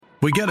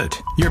We get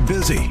it. You're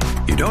busy.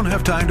 You don't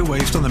have time to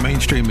waste on the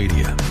mainstream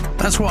media.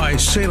 That's why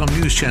Salem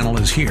News Channel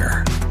is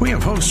here. We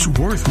have hosts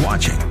worth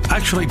watching,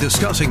 actually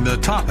discussing the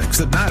topics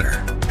that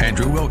matter.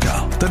 Andrew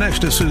Wilkow,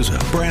 Dinesh D'Souza,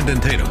 Brandon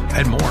Tatum,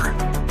 and more.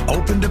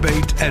 Open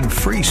debate and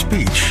free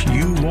speech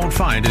you won't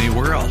find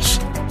anywhere else.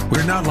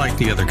 We're not like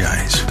the other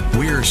guys.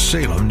 We're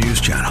Salem News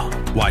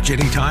Channel. Watch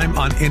anytime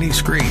on any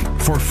screen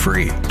for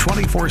free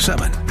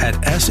 24/7 at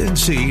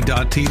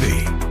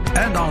snc.tv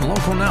and on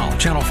Local Now,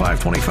 Channel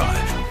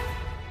 525.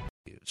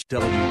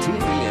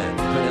 WTVN,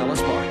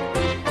 Pinellas Park.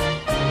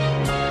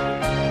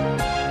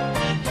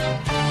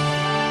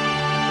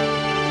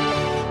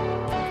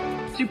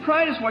 See,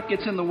 pride is what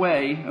gets in the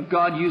way of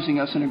God using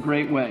us in a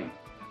great way.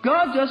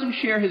 God doesn't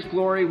share His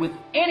glory with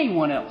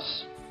anyone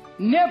else.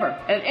 Never,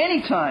 at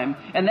any time,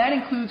 and that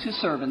includes His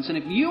servants. And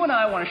if you and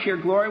I want to share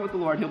glory with the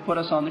Lord, He'll put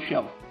us on the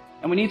shelf.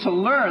 And we need to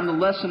learn the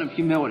lesson of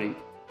humility.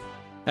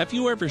 Have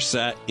you ever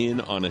sat in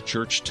on a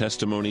church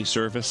testimony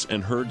service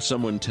and heard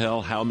someone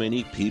tell how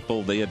many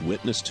people they had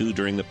witnessed to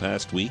during the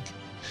past week?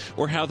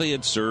 Or how they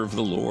had served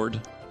the Lord?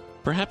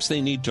 Perhaps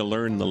they need to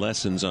learn the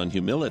lessons on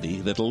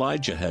humility that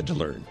Elijah had to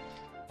learn.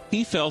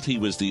 He felt he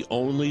was the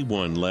only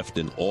one left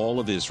in all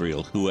of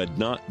Israel who had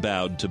not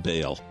bowed to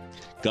Baal.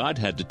 God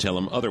had to tell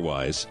him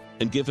otherwise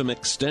and give him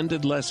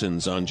extended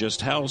lessons on just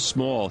how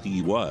small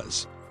he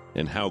was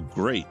and how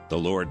great the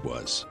Lord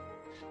was.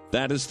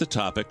 That is the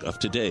topic of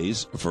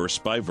today's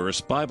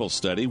verse-by-verse Bible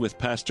study with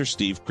Pastor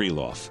Steve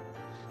Kreloff.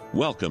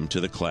 Welcome to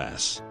the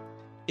class.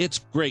 It's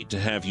great to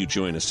have you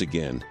join us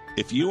again.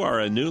 If you are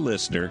a new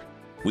listener,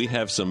 we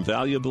have some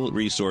valuable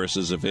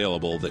resources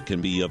available that can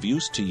be of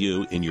use to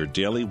you in your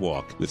daily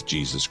walk with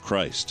Jesus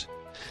Christ.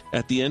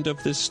 At the end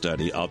of this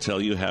study, I'll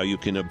tell you how you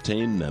can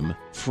obtain them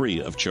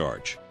free of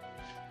charge.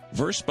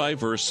 Verse by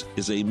Verse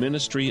is a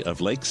ministry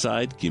of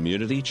Lakeside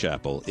Community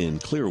Chapel in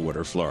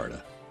Clearwater,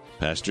 Florida.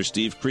 Pastor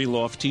Steve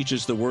Kreloff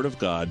teaches the Word of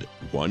God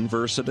one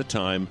verse at a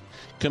time,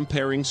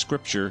 comparing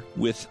Scripture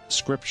with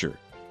Scripture.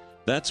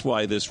 That's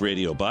why this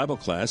radio Bible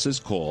class is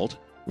called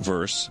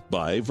Verse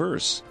by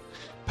Verse.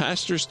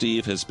 Pastor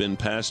Steve has been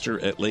pastor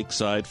at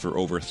Lakeside for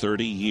over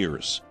 30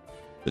 years.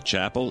 The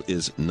chapel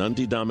is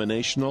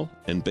non-denominational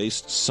and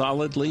based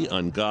solidly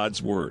on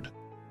God's Word.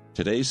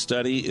 Today's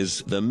study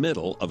is the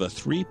middle of a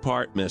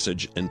three-part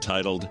message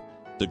entitled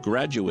The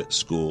Graduate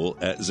School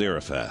at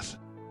Zarephath,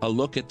 a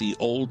look at the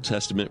Old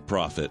Testament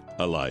prophet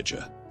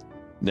Elijah.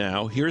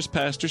 Now, here's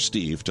Pastor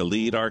Steve to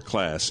lead our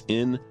class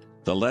in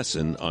the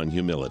lesson on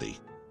humility.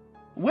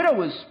 The widow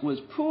was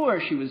poor.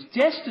 She was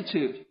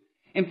destitute.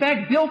 In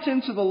fact, built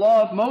into the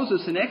law of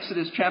Moses in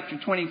Exodus chapter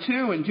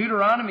 22 and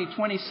Deuteronomy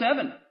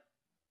 27.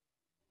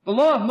 The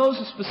law of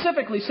Moses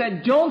specifically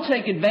said, don't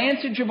take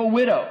advantage of a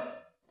widow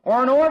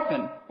or an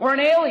orphan or an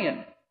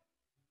alien.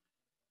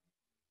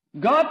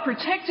 God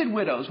protected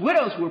widows.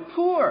 Widows were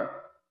poor,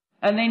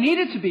 and they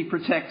needed to be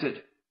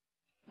protected.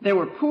 They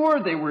were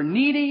poor, they were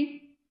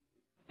needy.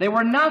 They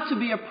were not to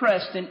be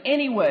oppressed in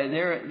any way.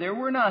 There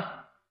were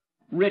not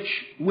rich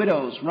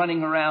widows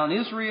running around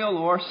Israel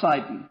or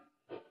Sidon.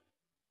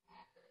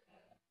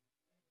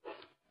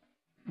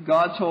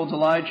 God told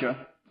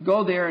Elijah,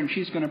 go there and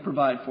she's going to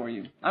provide for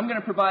you. I'm going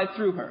to provide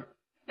through her.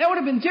 That would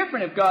have been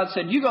different if God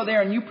said, you go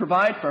there and you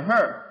provide for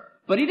her.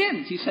 But He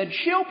didn't. He said,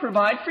 she'll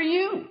provide for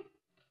you.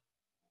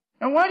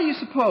 Now, why do you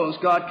suppose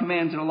God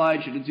commanded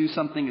Elijah to do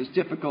something as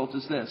difficult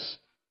as this?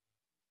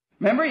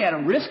 Remember, he had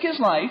to risk his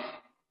life.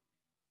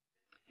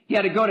 He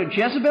had to go to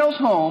Jezebel's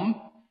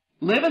home,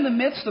 live in the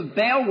midst of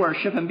Baal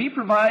worship, and be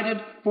provided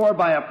for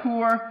by a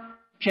poor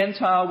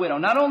Gentile widow.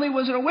 Not only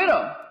was it a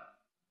widow,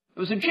 it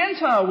was a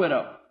Gentile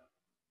widow.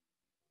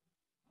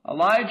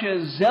 Elijah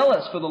is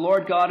zealous for the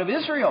Lord God of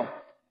Israel.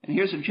 And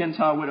here's a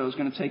Gentile widow who's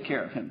going to take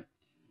care of him.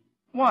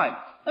 Why?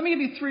 Let me give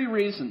you three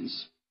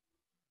reasons.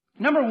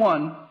 Number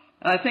one,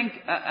 and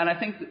I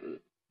think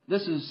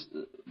this is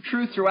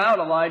true throughout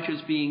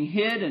Elijah's being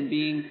hid and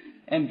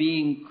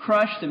being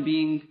crushed and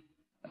being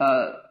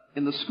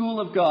in the school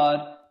of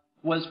God,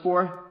 was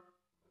for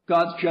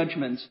God's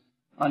judgment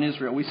on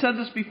Israel. We said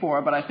this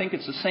before, but I think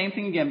it's the same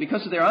thing again.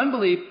 Because of their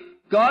unbelief,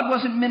 God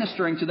wasn't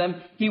ministering to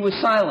them. He was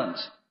silent.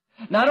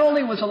 Not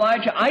only was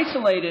Elijah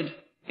isolated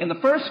in the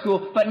first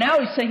school, but now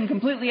he's taken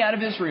completely out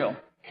of Israel.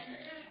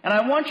 And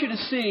I want you to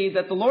see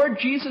that the Lord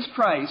Jesus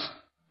Christ,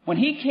 when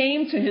He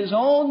came to His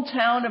own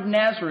town of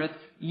Nazareth,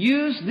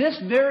 used this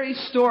very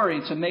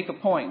story to make a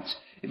point.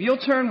 If you'll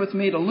turn with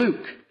me to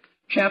Luke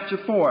chapter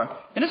 4.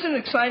 And isn't it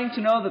exciting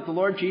to know that the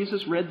Lord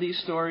Jesus read these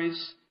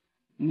stories,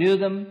 knew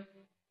them,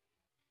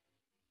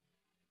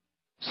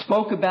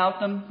 spoke about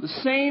them, the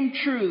same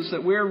truths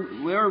that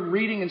we're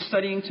reading and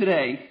studying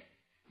today.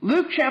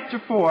 Luke chapter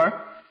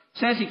 4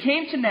 says He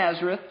came to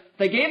Nazareth.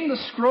 They gave Him the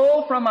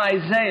scroll from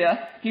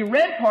Isaiah. He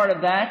read part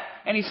of that,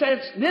 and He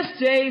said, this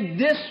day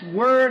this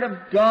word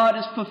of God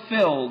is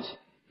fulfilled.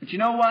 But you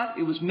know what?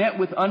 It was met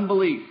with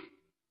unbelief.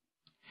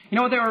 You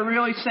know what they were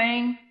really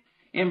saying?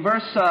 In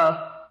verse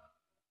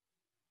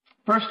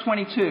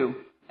 22,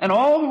 and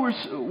all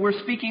who were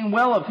speaking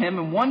well of Him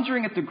and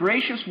wondering at the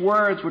gracious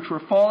words which were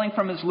falling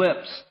from His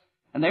lips.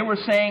 And they were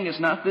saying, "Is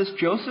not this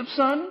Joseph's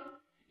son?" And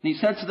he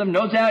said to them,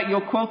 "No doubt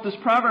you'll quote this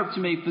proverb to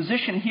me,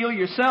 'Physician, heal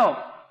yourself.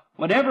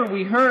 Whatever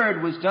we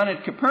heard was done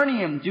at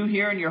Capernaum, do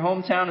here in your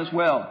hometown as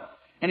well."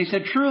 And he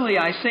said, "Truly,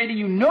 I say to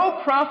you,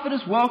 no prophet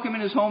is welcome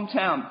in his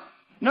hometown."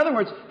 In other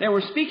words, they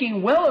were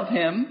speaking well of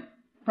him,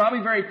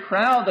 probably very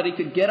proud that he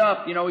could get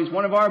up. He's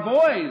one of our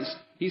boys.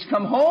 He's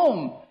come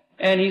home,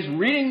 and he's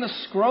reading the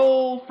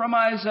scroll from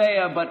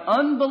Isaiah, but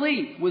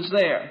unbelief was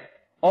there.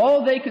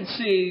 All they could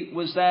see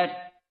was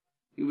that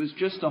he was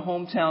just a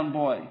hometown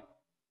boy.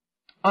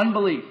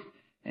 Unbelief.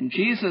 And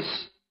Jesus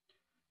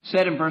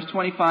said in verse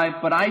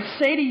 25, "But I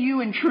say to you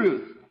in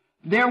truth,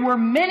 there were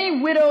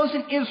many widows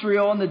in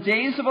Israel in the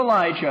days of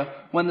Elijah,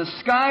 when the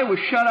sky was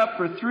shut up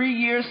for 3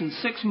 years and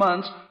 6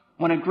 months,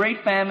 when a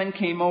great famine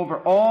came over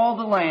all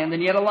the land.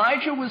 And yet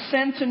Elijah was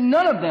sent to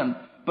none of them,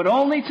 but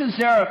only to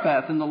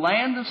Zarephath in the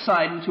land of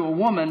Sidon, to a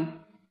woman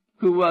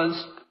who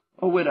was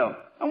a widow."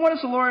 And what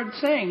is the Lord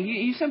saying?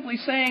 He's simply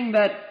saying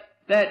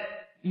that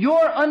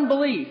your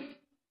unbelief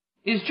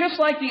is just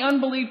like the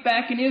unbelief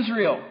back in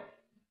Israel.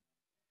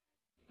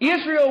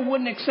 Israel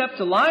wouldn't accept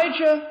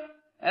Elijah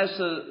as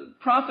a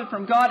prophet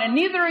from God, and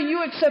neither are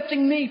you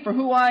accepting me for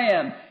who I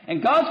am.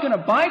 And God's going to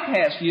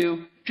bypass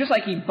you just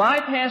like he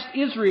bypassed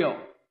Israel.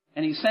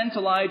 And he sent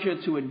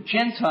Elijah to a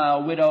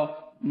Gentile widow,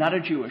 not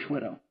a Jewish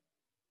widow.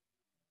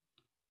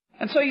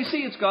 And so you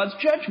see, it's God's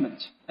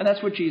judgment. And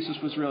that's what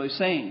Jesus was really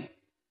saying.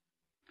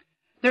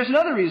 There's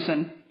another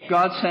reason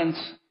God sent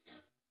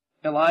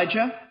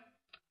Elijah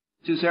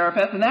to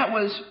Zarephath, and that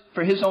was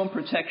for his own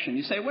protection.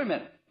 You say, wait a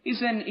minute,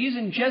 he's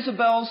in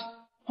Jezebel's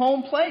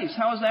home place.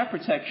 How is that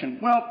protection?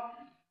 Well,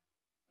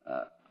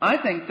 I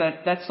think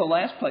that's the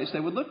last place they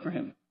would look for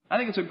him. I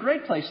think it's a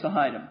great place to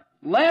hide him.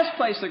 Last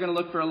place they're going to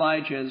look for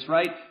Elijah is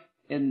right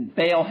in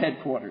Baal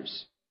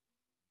headquarters.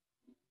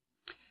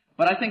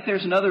 But I think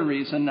there's another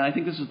reason, and I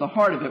think this is the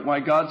heart of it,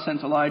 why God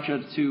sent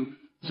Elijah to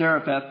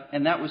Zarephath,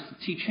 and that was to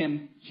teach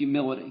him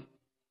humility.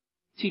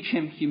 Teach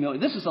him humility.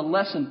 This is a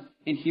lesson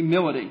in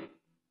humility.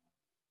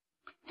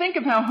 Think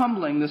of how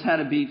humbling this had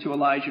to be to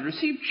Elijah, to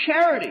receive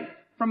charity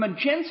from a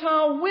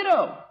Gentile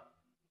widow,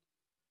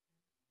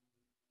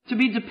 to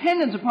be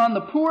dependent upon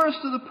the poorest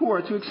of the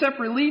poor, to accept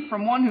relief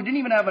from one who didn't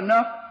even have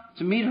enough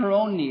to meet her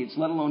own needs,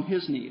 let alone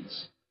his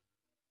needs.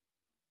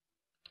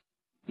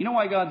 You know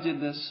why God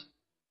did this?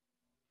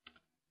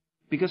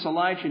 Because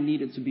Elijah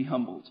needed to be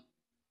humbled.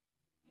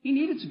 He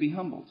needed to be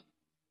humbled.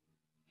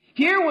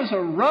 Here was a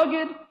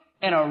rugged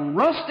and a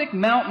rustic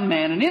mountain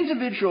man, an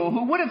individual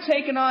who would have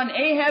taken on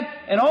Ahab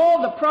and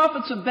all the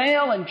prophets of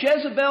Baal and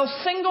Jezebel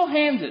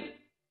single-handed.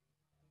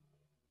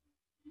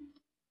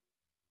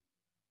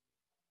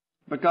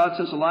 But God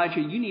says, Elijah,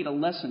 you need a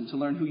lesson to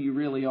learn who you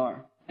really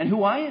are and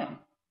who I am.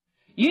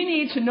 You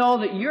need to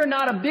know that you're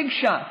not a big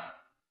shot.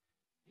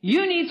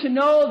 You need to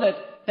know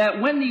that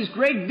when these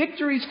great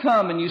victories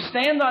come and you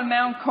stand on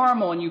Mount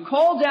Carmel and you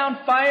call down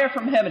fire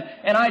from heaven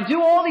and I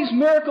do all these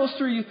miracles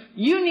through you,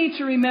 you need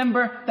to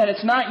remember that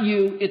it's not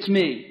you, it's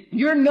me.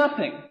 You're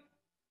nothing.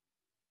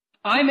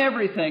 I'm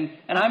everything,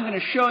 and I'm going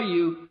to show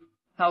you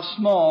how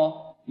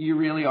small you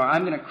really are.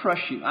 I'm going to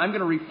crush you. I'm going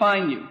to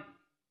refine you.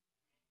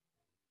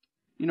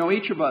 You know,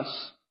 each of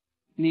us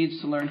needs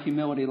to learn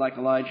humility like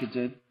Elijah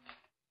did.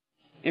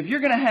 If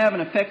you're going to have an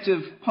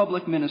effective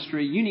public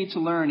ministry, you need to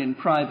learn in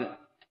private.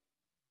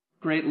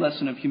 Great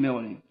lesson of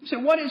humility. You say,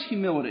 what is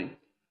humility?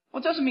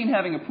 Well, it doesn't mean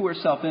having a poor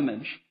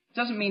self-image. It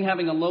doesn't mean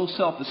having a low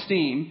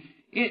self-esteem.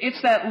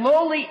 It's that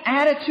lowly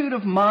attitude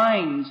of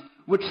mind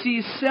which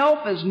sees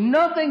self as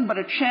nothing but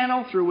a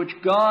channel through which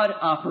God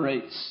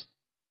operates.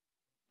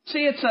 See,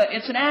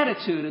 it's an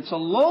attitude. It's a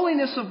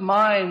lowliness of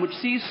mind which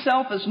sees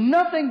self as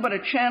nothing but a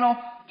channel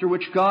through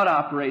which God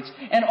operates.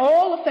 And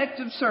all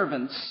effective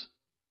servants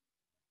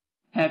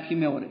have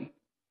humility.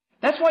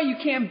 That's why you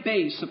can't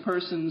base a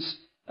person's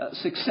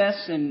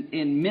success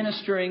in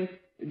ministering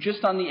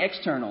just on the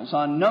externals,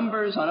 on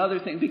numbers, on other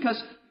things.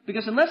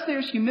 Because unless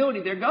there's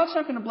humility there, God's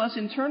not going to bless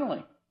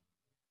internally.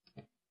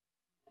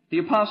 The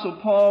Apostle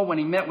Paul, when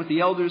he met with the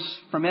elders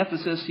from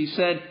Ephesus, he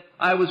said,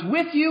 I was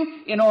with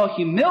you in all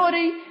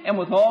humility and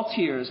with all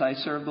tears I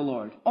served the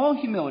Lord. All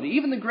humility.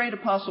 Even the great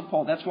Apostle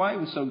Paul. That's why he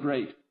was so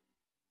great.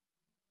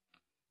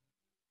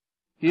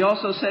 He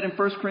also said in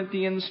 1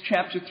 Corinthians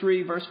chapter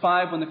 3, verse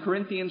 5, when the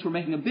Corinthians were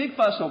making a big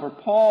fuss over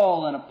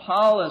Paul and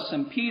Apollos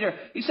and Peter,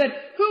 he said,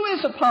 who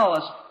is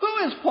Apollos?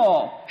 Who is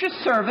Paul? Just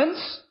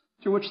servants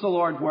through which the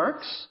Lord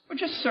works. We're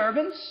just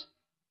servants.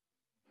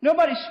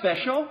 Nobody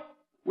special.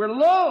 We're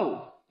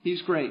low.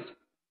 He's great.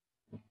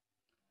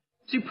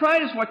 See,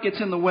 pride is what gets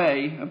in the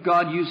way of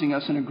God using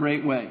us in a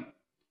great way.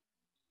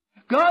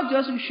 God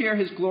doesn't share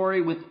His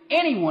glory with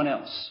anyone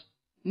else.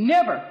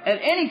 Never, at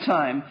any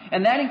time,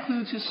 and that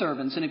includes His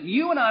servants. And if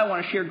you and I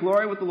want to share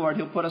glory with the Lord,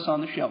 He'll put us on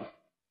the shelf.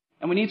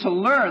 And we need to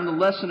learn the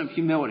lesson of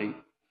humility.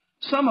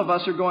 Some of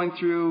us are going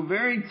through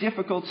very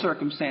difficult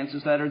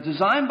circumstances that are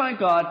designed by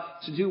God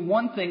to do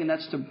one thing, and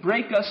that's to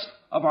break us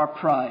of our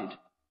pride.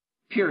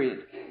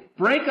 Period.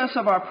 Break us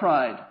of our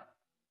pride.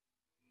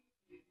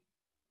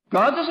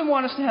 God doesn't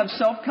want us to have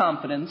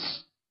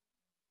self-confidence.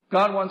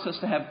 God wants us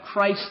to have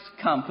Christ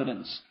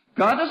confidence.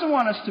 God doesn't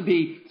want us to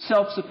be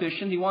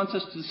self-sufficient. He wants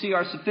us to see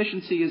our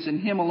sufficiency is in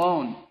Him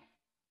alone.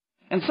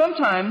 And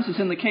sometimes, as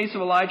in the case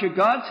of Elijah,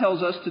 God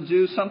tells us to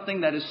do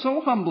something that is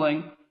so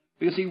humbling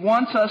because He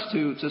wants us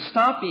to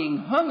stop being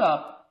hung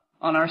up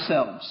on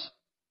ourselves.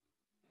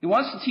 He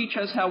wants to teach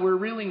us how we're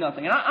really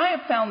nothing. And I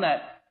have found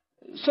that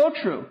so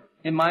true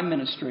in my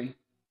ministry.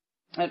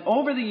 And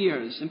over the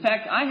years, in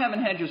fact, I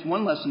haven't had just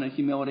one lesson on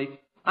humility.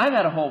 I've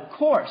had a whole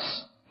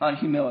course on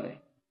humility.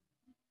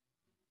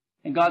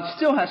 And God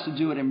still has to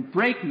do it and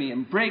break me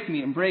and break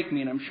me and break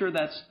me. And I'm sure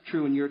that's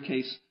true in your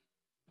case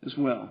as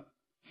well.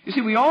 You see,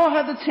 we all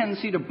have the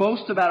tendency to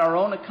boast about our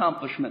own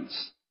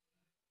accomplishments.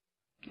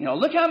 You know,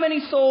 look how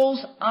many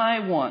souls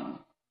I won.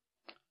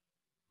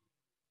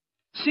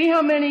 See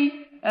how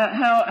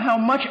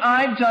much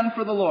I've done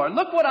for the Lord.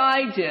 Look what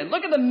I did.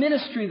 Look at the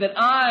ministry that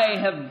I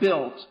have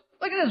built.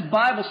 Look at this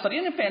Bible study.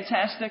 Isn't it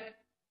fantastic?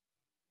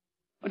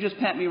 Or just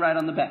pat me right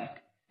on the back.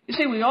 You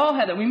see, we all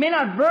have that. We may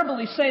not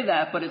verbally say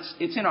that, but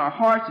it's in our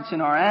hearts, it's in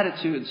our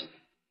attitudes.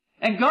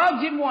 And God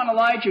didn't want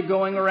Elijah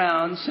going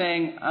around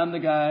saying, I'm the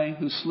guy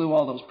who slew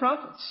all those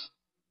prophets.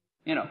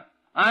 You know,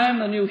 I'm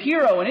the new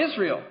hero in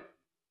Israel.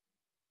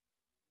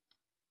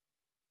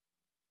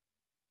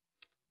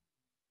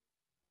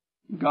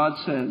 God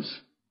says,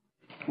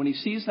 when He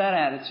sees that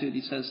attitude,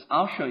 He says,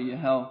 I'll show you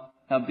how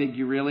big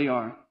you really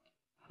are.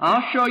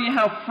 I'll show you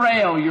how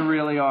frail you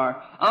really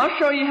are. I'll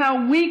show you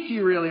how weak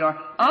you really are.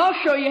 I'll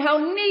show you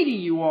how needy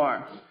you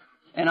are.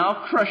 And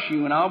I'll crush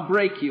you and I'll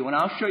break you and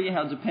I'll show you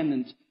how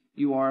dependent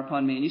you are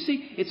upon me. And you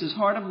see, it's His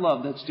heart of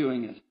love that's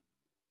doing it.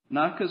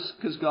 Not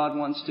because God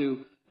wants to,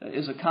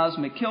 is a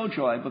cosmic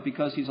killjoy, but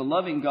because He's a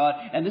loving God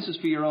and this is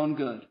for your own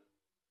good.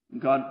 And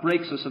God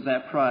breaks us of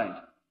that pride.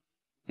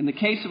 In the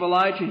case of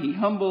Elijah, He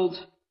humbled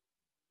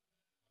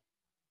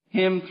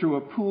him through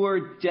a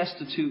poor,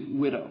 destitute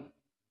widow.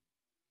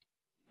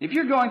 If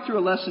you're going through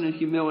a lesson in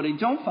humility,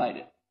 don't fight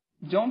it.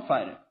 Don't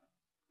fight it.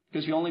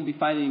 Because you'll only be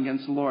fighting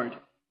against the Lord.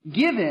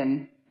 Give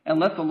in and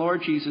let the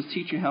Lord Jesus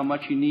teach you how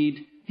much you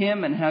need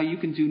Him and how you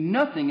can do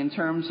nothing in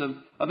terms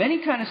of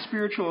any kind of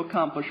spiritual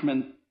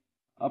accomplishment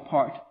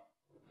apart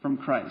from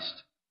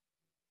Christ.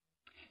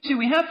 See,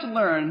 we have to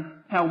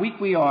learn how weak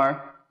we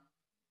are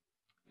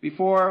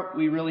before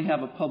we really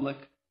have a public,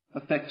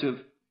 effective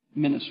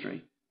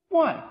ministry.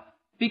 Why?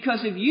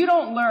 Because if you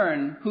don't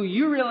learn who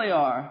you really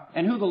are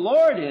and who the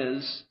Lord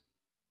is,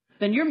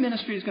 then your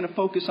ministry is going to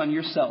focus on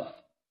yourself.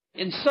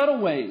 In subtle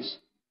ways,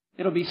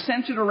 it'll be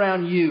centered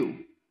around you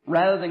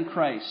rather than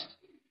Christ.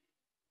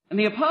 And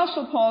the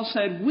Apostle Paul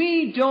said,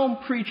 we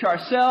don't preach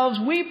ourselves,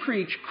 we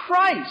preach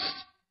Christ.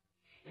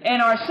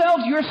 And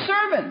ourselves, your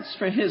servants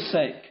for His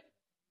sake.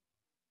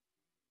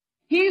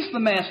 He's the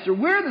master,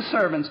 we're the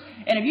servants.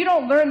 And if you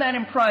don't learn that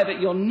in private,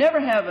 you'll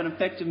never have an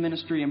effective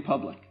ministry in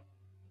public.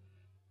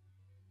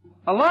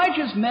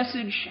 Elijah's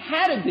message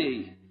had to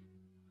be,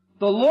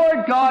 the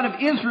Lord God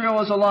of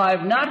Israel is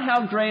alive, not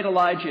how great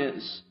Elijah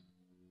is.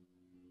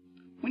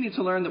 We need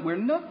to learn that we're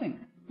nothing.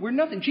 We're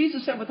nothing.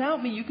 Jesus said,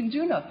 without me, you can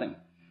do nothing.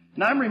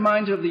 And I'm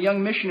reminded of the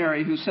young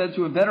missionary who said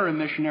to a veteran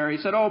missionary,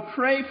 he said, oh,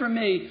 pray for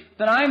me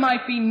that I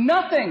might be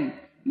nothing.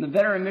 And the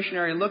veteran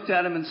missionary looked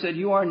at him and said,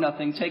 you are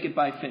nothing. Take it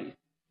by faith.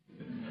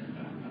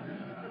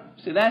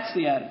 See, that's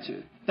the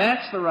attitude.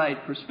 That's the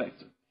right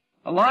perspective.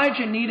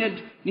 Elijah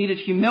needed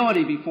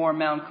humility before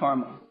Mount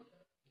Carmel.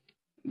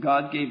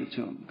 God gave it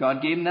to him.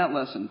 God gave him that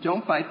lesson.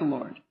 Don't fight the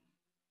Lord.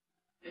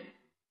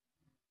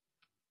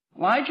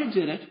 Elijah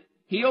did it.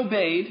 He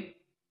obeyed.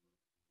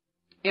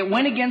 It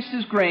went against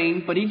his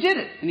grain, but he did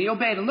it, and he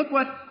obeyed. And look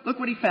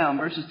what he found,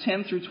 verses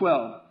 10 through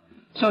 12.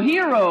 So he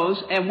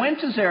arose and went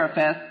to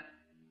Zarephath,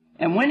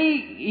 and when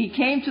he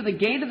came to the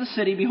gate of the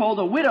city, behold,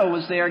 a widow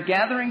was there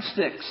gathering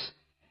sticks.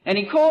 And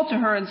he called to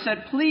her and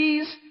said,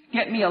 please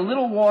get me a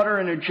little water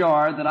in a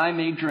jar that I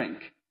may drink.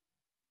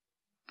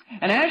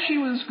 And as she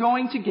was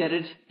going to get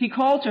it, he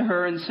called to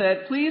her and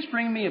said, please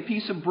bring me a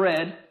piece of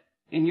bread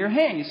in your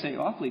hand. You say,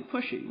 awfully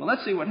pushy. Well,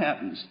 let's see what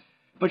happens.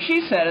 But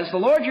she said, as the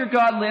Lord your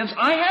God lives,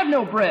 I have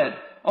no bread,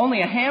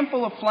 only a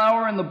handful of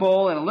flour in the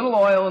bowl and a little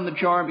oil in the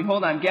jar. And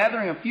behold, I'm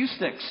gathering a few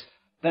sticks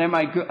that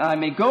I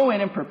may go in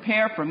and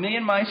prepare for me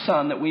and my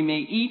son that we may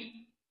eat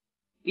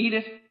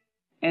it,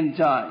 and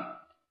die.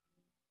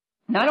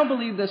 Now, I don't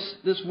believe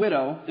this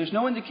widow, there's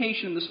no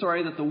indication in the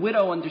story that the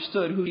widow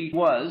understood who she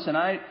was, and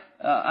I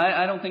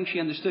don't think she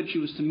understood she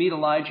was to meet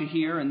Elijah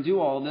here and do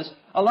all this.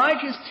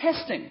 Elijah is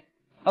testing.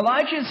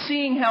 Elijah is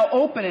seeing how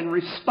open and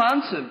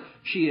responsive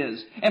she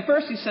is. And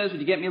first he says,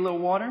 would you get me a little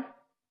water?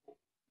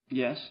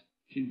 Yes,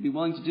 she'd be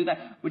willing to do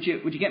that. Would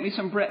you get me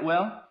some bread?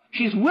 Well,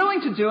 she's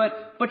willing to do it,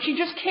 but she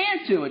just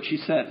can't do it, she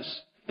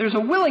says. There's a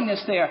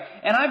willingness there.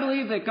 And I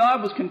believe that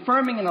God was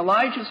confirming in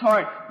Elijah's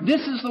heart,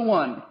 this is the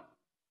one.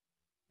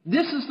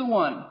 This is the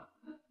one.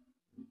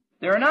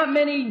 There are not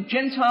many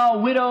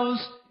Gentile widows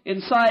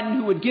in Sidon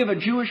who would give a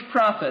Jewish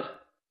prophet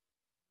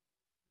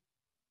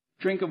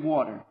a drink of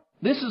water.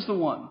 This is the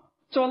one.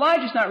 So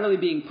Elijah's not really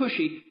being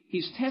pushy.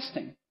 He's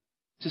testing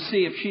to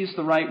see if she's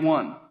the right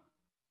one.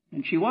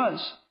 And she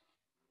was.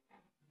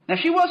 Now,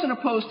 she wasn't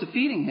opposed to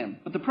feeding him,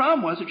 but the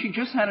problem was that she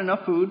just had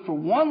enough food for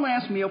one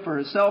last meal for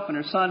herself and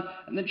her son,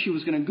 and then she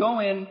was going to go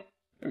in,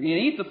 they were going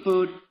to eat the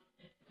food,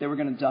 they were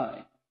going to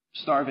die.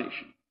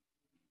 Starvation.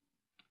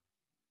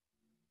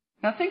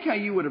 Now, think how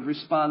you would have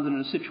responded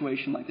in a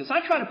situation like this.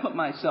 I try to put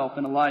myself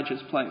in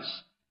Elijah's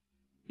place.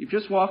 You've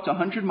just walked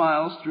 100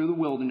 miles through the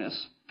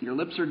wilderness. Your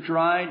lips are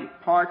dried, you're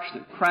parched,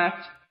 they're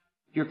cracked.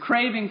 You're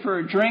craving for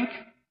a drink.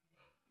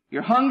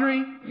 You're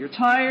hungry, you're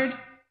tired.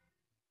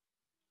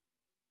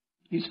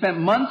 You spent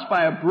months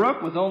by a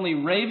brook with only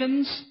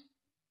ravens.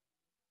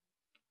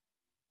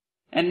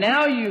 And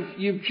now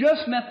you've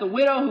just met the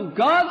widow who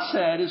God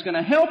said is going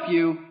to help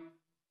you,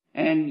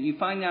 and you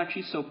find out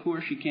she's so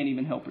poor she can't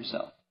even help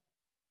herself.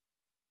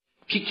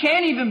 She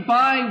can't even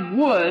buy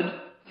wood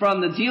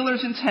from the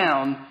dealers in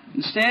town.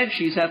 Instead,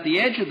 she's at the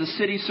edge of the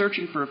city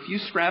searching for a few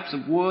scraps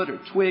of wood or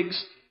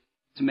twigs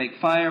to make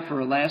fire for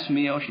her last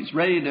meal. She's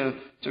ready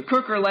to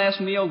cook her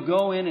last meal,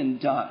 go in and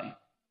die.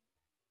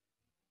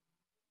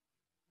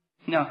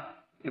 Now,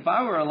 if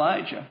I were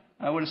Elijah,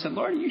 I would have said,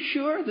 Lord, are you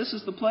sure this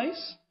is the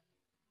place?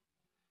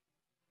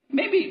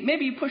 Maybe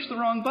you pushed the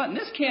wrong button.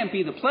 This can't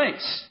be the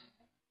place.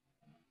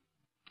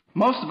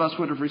 Most of us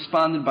would have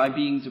responded by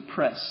being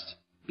depressed,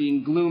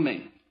 being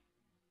gloomy.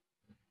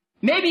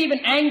 Maybe even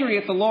angry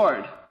at the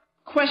Lord,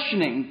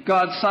 questioning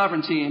God's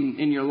sovereignty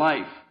in your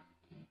life.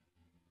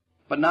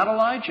 But not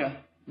Elijah.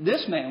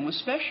 This man was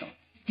special.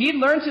 He'd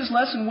learned his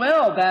lesson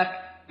well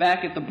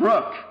back at the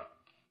brook.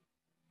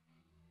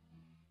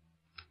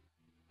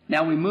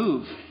 Now we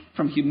move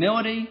from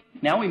humility,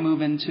 now we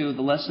move into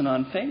the lesson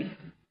on faith.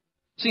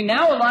 See,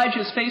 now Elijah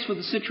is faced with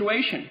a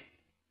situation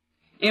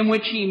in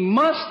which he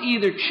must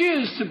either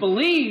choose to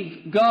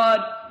believe God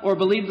or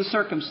believe the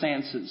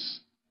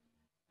circumstances.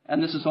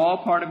 And this is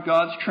all part of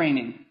God's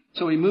training.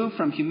 So we move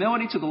from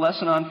humility to the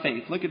lesson on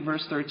faith. Look at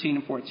verse 13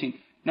 and 14.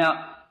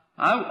 Now,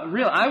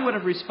 I would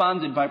have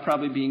responded by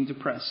probably being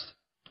depressed,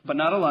 but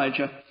not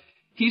Elijah.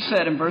 He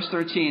said in verse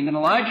 13, Then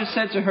Elijah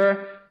said to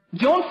her,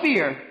 Don't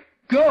fear,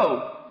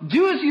 go,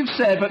 do as you've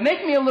said, but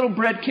make me a little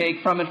bread cake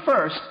from it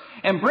first,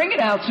 and bring it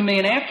out to me,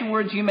 and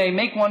afterwards you may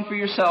make one for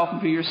yourself and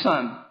for your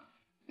son.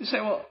 You say,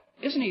 well,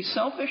 isn't he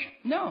selfish?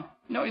 No,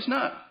 he's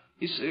not.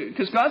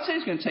 Because God said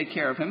he's going to take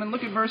care of him. And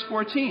look at verse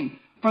 14.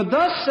 For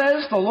thus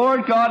says the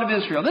Lord God of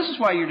Israel. This is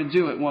why you're to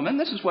do it, woman.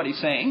 This is what he's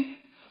saying.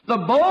 The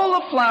bowl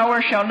of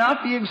flour shall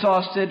not be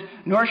exhausted,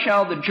 nor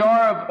shall the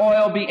jar of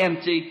oil be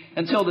empty,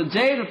 until the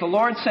day that the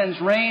Lord sends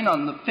rain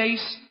on the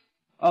face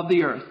of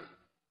the earth.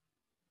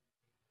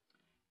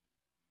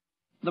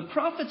 The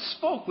prophet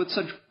spoke with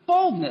such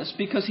boldness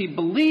because he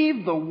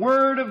believed the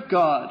word of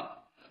God.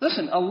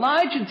 Listen,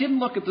 Elijah didn't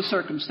look at the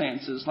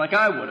circumstances like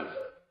I would have.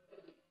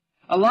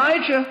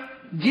 Elijah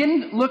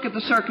didn't look at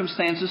the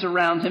circumstances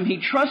around him.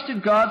 He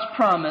trusted God's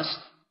promise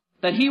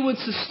that he would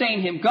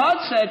sustain him.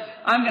 God said,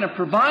 I'm going to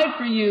provide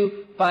for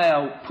you by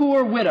a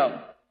poor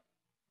widow.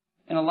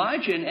 And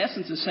Elijah, in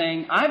essence, is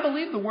saying, I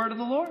believe the word of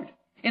the Lord,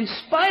 in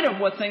spite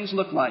of what things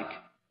look like.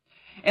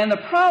 And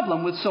the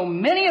problem with so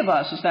many of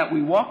us is that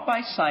we walk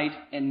by sight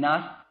and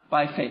not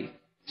by faith.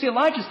 See,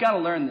 Elijah's got to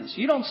learn this.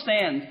 You don't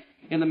stand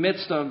in the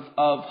midst of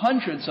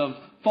hundreds of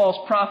false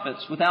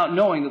prophets without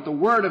knowing that the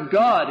word of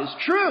God is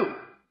true.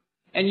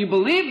 And you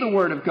believe the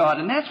word of God.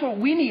 And that's what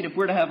we need if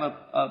we're to have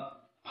a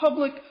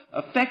public,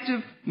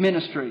 effective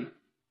ministry.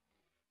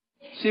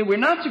 See, we're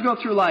not to go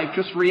through life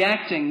just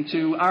reacting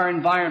to our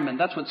environment.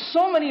 That's what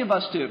so many of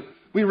us do.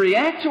 We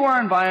react to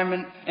our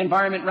environment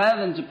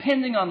rather than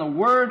depending on the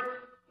word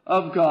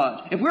of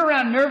God. If we're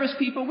around nervous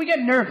people, we get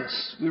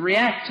nervous. We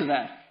react to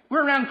that.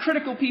 We're around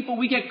critical people,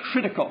 we get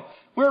critical.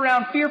 We're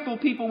around fearful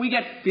people, we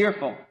get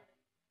fearful.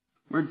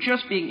 We're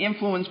just being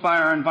influenced by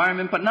our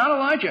environment, but not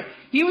Elijah.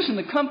 He was in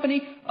the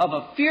company of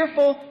a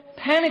fearful,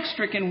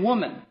 panic-stricken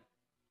woman.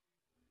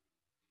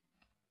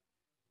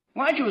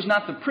 Elijah was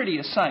not the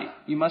prettiest sight,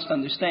 you must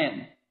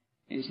understand.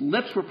 His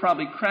lips were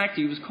probably cracked.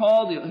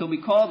 He'll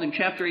be called in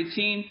chapter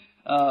 18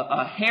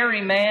 a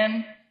hairy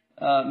man.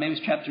 Maybe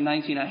it's chapter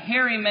 19, a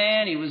hairy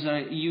man. He was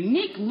a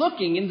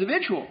unique-looking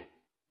individual.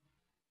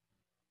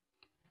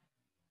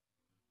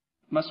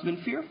 Must have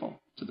been fearful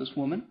to this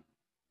woman.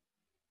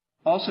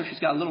 Also, she's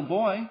got a little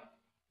boy.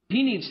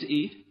 He needs to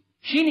eat.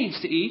 She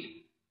needs to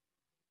eat.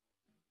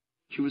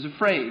 She was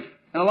afraid.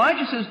 And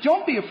Elijah says,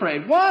 don't be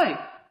afraid. Why?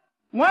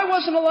 Why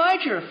wasn't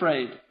Elijah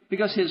afraid?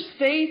 Because his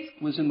faith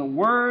was in the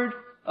Word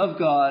of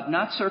God,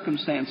 not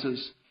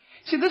circumstances.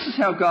 See, this is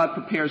how God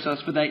prepares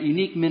us for that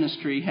unique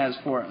ministry He has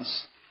for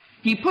us.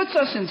 He puts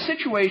us in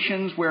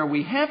situations where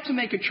we have to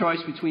make a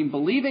choice between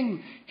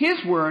believing His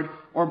Word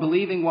or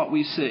believing what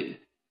we see.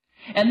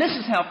 And this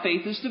is how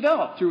faith is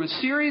developed, through a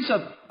series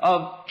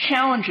of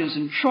challenges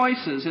and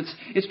choices.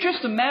 It's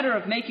just a matter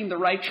of making the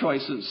right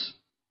choices.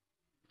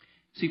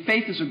 See,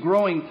 faith is a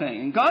growing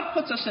thing. And God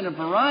puts us in a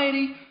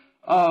variety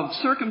of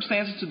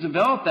circumstances to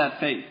develop that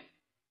faith.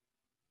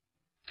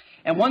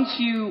 And once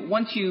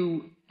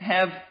you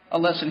have a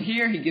lesson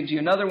here, He gives you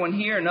another one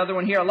here, another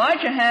one here.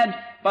 Elijah had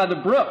by the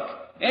brook.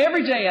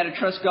 Every day he had to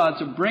trust God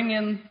to bring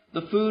in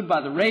the food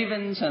by the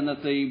ravens, and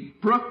that the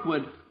brook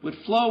would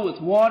flow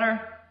with water.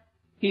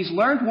 He's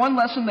learned one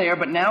lesson there,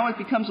 but now it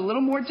becomes a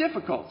little more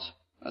difficult.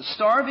 A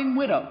starving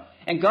widow.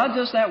 And God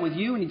does that with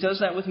you, and He does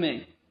that with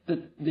me.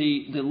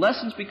 The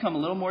lessons become a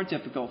little more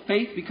difficult.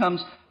 Faith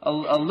becomes a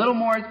little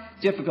more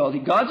difficult.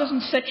 God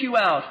doesn't set you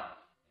out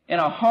in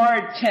a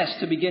hard test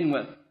to begin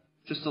with.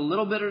 Just a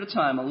little bit at a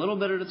time, a little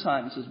bit at a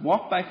time. He says,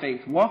 walk by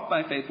faith, walk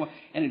by faith.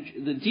 And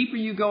the deeper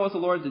you go with the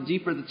Lord, the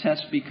deeper the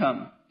tests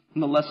become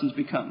and the lessons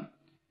become.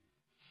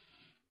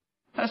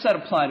 How does that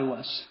apply to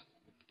us?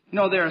 You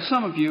know, there are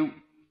some of you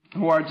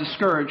who are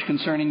discouraged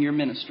concerning your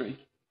ministry.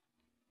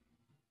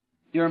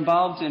 You're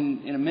involved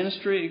in a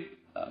ministry.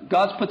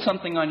 God's put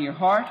something on your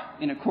heart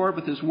in accord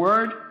with His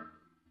Word.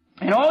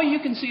 And all you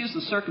can see is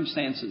the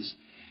circumstances.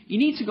 You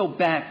need to go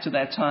back to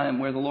that time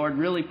where the Lord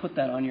really put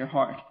that on your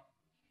heart.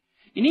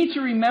 You need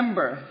to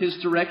remember His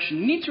direction.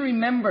 You need to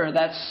remember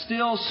that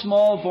still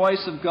small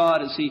voice of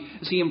God as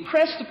He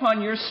impressed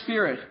upon your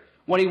spirit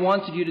what He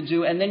wanted you to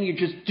do, and then you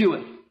just do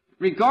it.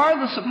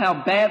 Regardless of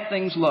how bad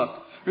things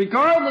look.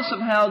 Regardless of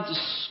how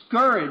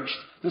discouraged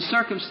the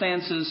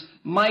circumstances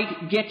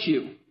might get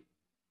you.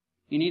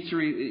 You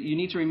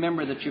need to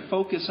remember that you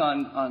focus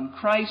on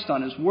Christ,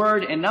 on His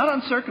Word, and not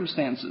on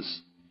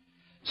circumstances.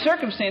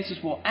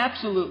 Circumstances will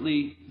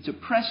absolutely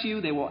depress you.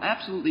 They will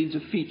absolutely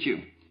defeat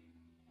you.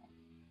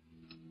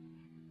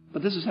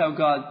 But this is how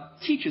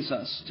God teaches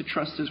us to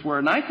trust His Word.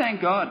 And I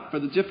thank God for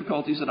the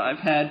difficulties that I've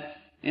had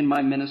in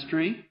my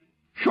ministry.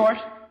 Short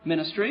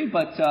ministry,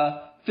 but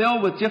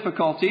filled with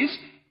difficulties.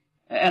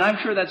 And I'm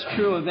sure that's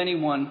true of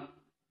anyone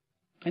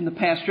in the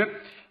pastorate.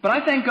 But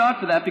I thank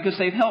God for that because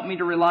they've helped me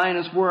to rely on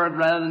His Word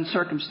rather than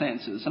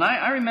circumstances. And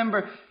I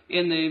remember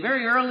in the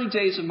very early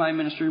days of my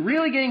ministry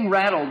really getting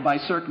rattled by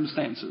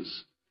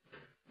circumstances.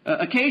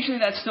 Occasionally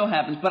that still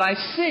happens. But I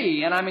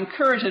see, and I'm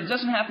encouraged that it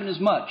doesn't happen as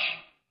much.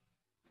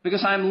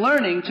 Because I'm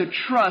learning to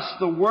trust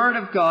the Word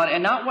of God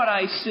and not what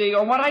I see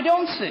or what I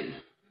don't see.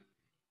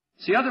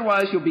 See,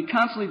 otherwise you'll be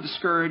constantly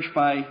discouraged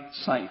by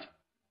sight.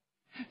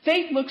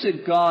 Faith looks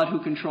at God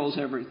who controls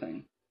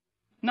everything,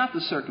 not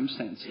the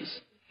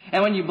circumstances.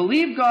 And when you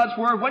believe God's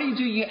Word, what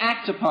do? You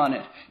act upon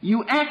it.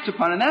 You act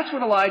upon it. And that's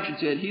what Elijah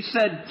did. He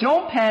said,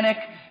 don't panic.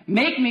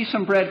 Make me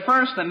some bread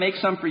first, then make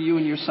some for you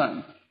and your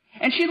son.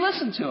 And she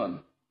listened to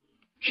him.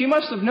 She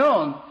must have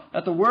known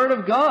that the Word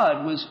of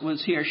God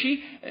was here.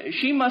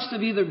 She must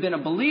have either been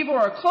a believer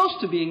or close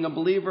to being a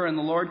believer in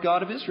the Lord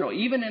God of Israel,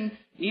 even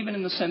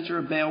in the center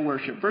of Baal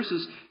worship.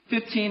 Verses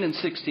 15 and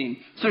 16.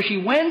 So she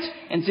went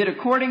and did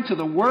according to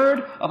the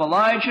word of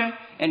Elijah,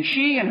 and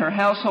she and her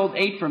household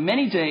ate for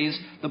many days.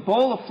 The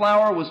bowl of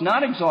flour was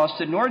not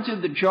exhausted, nor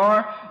did the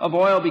jar of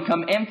oil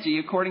become empty,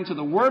 according to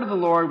the word of the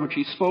Lord which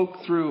He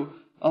spoke through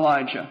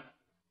Elijah.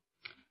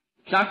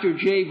 Dr.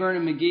 J.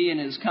 Vernon McGee, in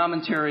his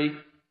commentary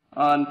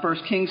on 1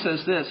 Kings,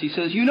 says this. He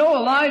says, you know,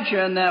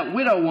 Elijah and that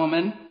widow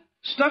woman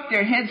stuck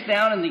their heads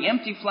down in the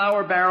empty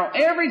flour barrel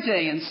every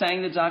day and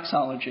sang the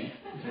doxology.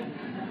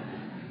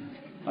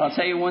 I'll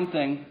tell you one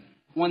thing.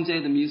 One day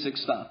the music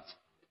stopped.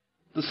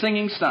 The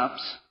singing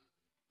stops.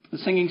 The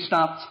singing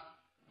stopped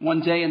one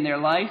day in their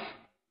life.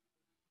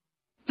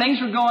 Things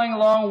were going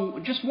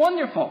along just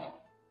wonderful.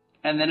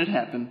 And then it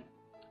happened.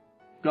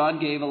 God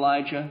gave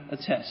Elijah a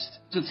test.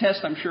 It's a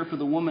test, I'm sure, for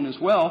the woman as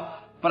well,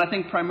 but I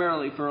think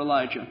primarily for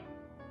Elijah.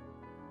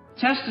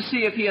 Test to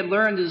see if he had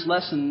learned his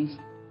lessons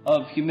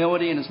of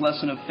humility and his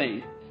lesson of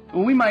faith.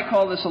 Well, we might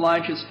call this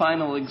Elijah's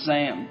final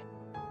exam.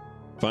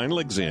 Final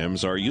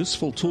exams are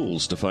useful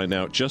tools to find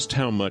out just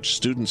how much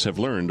students have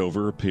learned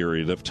over a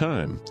period of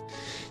time.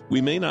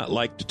 We may not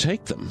like to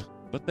take them,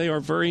 but they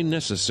are very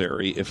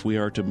necessary if we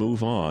are to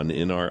move on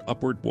in our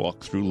upward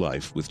walk through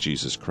life with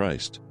Jesus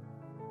Christ.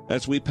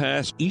 As we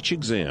pass each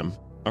exam,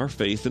 our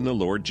faith in the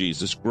Lord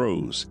Jesus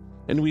grows,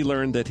 and we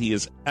learn that He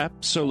is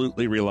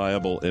absolutely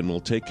reliable and will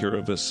take care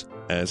of us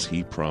as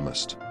He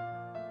promised.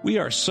 We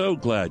are so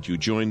glad you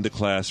joined the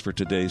class for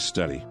today's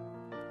study.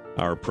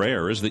 Our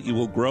prayer is that you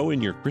will grow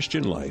in your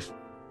Christian life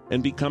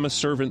and become a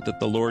servant that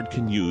the Lord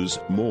can use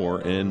more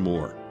and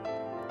more.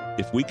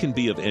 If we can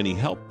be of any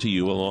help to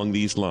you along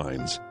these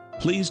lines,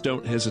 please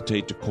don't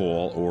hesitate to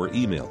call or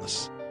email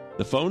us.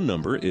 The phone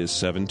number is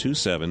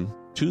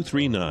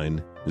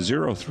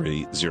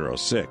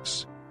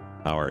 727-239-0306.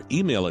 Our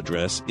email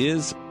address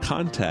is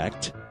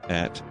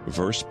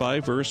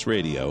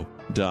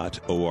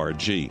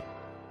contact@versebyverseradio.org.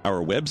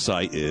 Our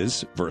website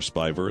is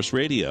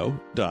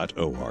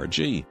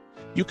versebyverseradio.org.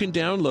 You can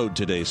download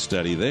today's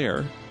study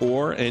there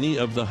or any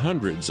of the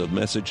hundreds of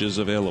messages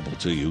available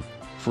to you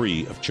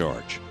free of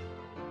charge.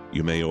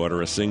 You may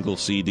order a single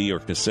CD or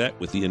cassette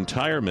with the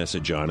entire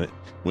message on it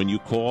when you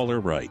call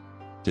or write.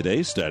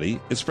 Today's study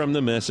is from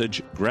the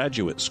message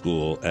Graduate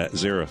School at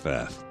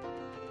Zarephath.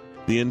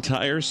 The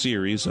entire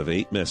series of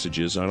 8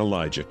 messages on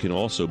Elijah can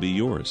also be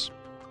yours.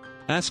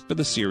 Ask for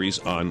the series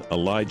on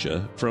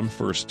Elijah from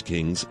 1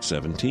 Kings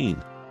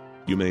 17.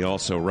 You may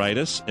also write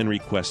us and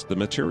request the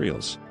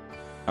materials.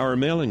 Our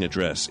mailing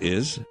address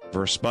is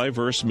Verse by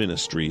Verse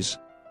Ministries,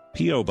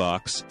 P.O.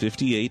 Box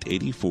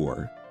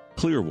 5884,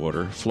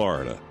 Clearwater,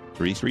 Florida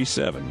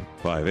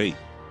 33758.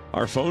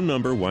 Our phone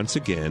number, once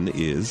again,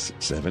 is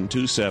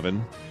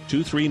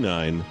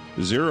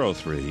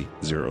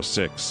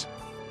 727-239-0306.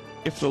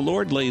 If the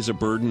Lord lays a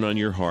burden on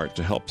your heart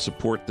to help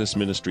support this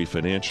ministry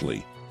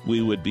financially,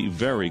 we would be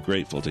very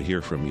grateful to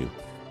hear from you.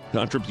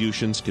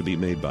 Contributions can be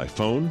made by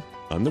phone,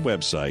 on the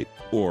website,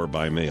 or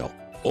by mail.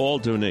 All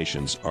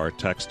donations are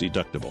tax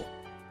deductible.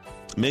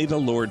 May the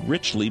Lord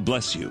richly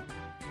bless you.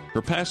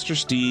 For Pastor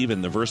Steve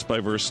and the Verse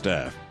by Verse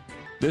staff,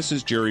 this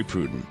is Jerry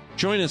Pruden.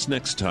 Join us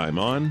next time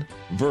on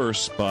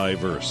Verse by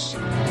Verse.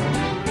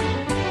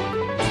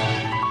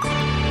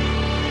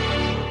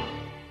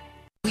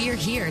 We're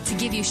here to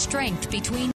give you strength between